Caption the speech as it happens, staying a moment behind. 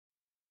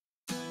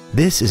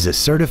This is a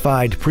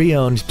certified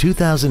pre-owned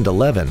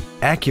 2011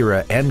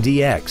 Acura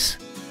MDX.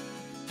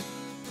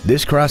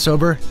 This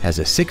crossover has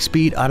a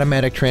 6-speed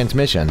automatic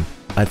transmission,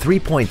 a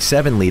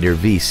 3.7-liter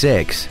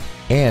V6,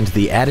 and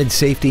the added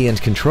safety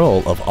and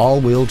control of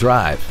all-wheel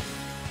drive.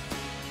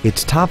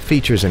 Its top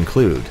features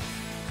include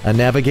a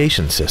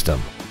navigation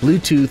system,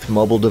 Bluetooth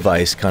mobile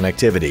device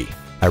connectivity,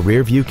 a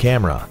rear-view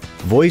camera,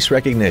 voice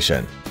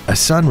recognition, a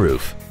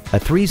sunroof, a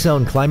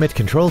 3-zone climate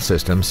control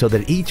system so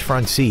that each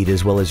front seat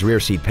as well as rear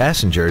seat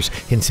passengers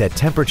can set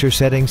temperature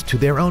settings to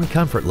their own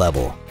comfort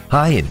level,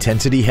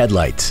 high-intensity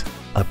headlights,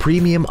 a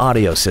premium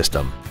audio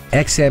system,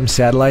 XM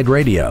satellite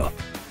radio,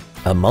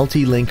 a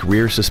multi-link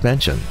rear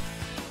suspension,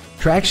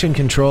 traction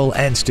control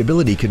and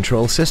stability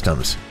control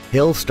systems,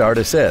 hill start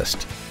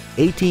assist,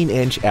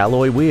 18-inch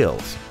alloy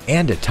wheels,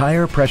 and a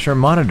tire pressure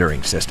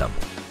monitoring system.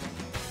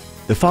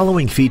 The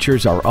following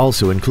features are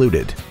also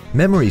included: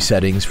 memory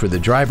settings for the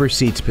driver's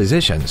seat's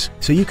positions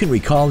so you can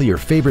recall your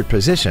favorite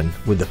position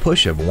with the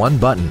push of one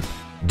button,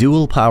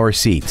 dual power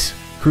seats,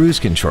 cruise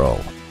control,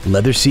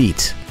 leather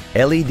seats,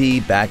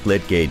 LED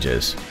backlit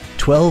gauges,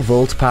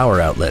 12-volt power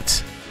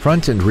outlets,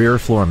 front and rear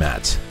floor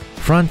mats,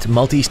 front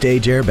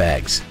multi-stage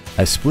airbags,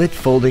 a split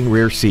folding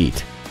rear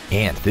seat,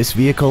 and this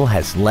vehicle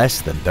has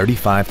less than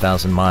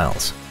 35,000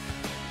 miles.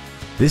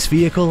 This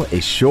vehicle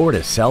is sure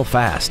to sell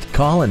fast.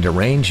 Call and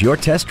arrange your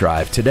test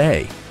drive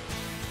today.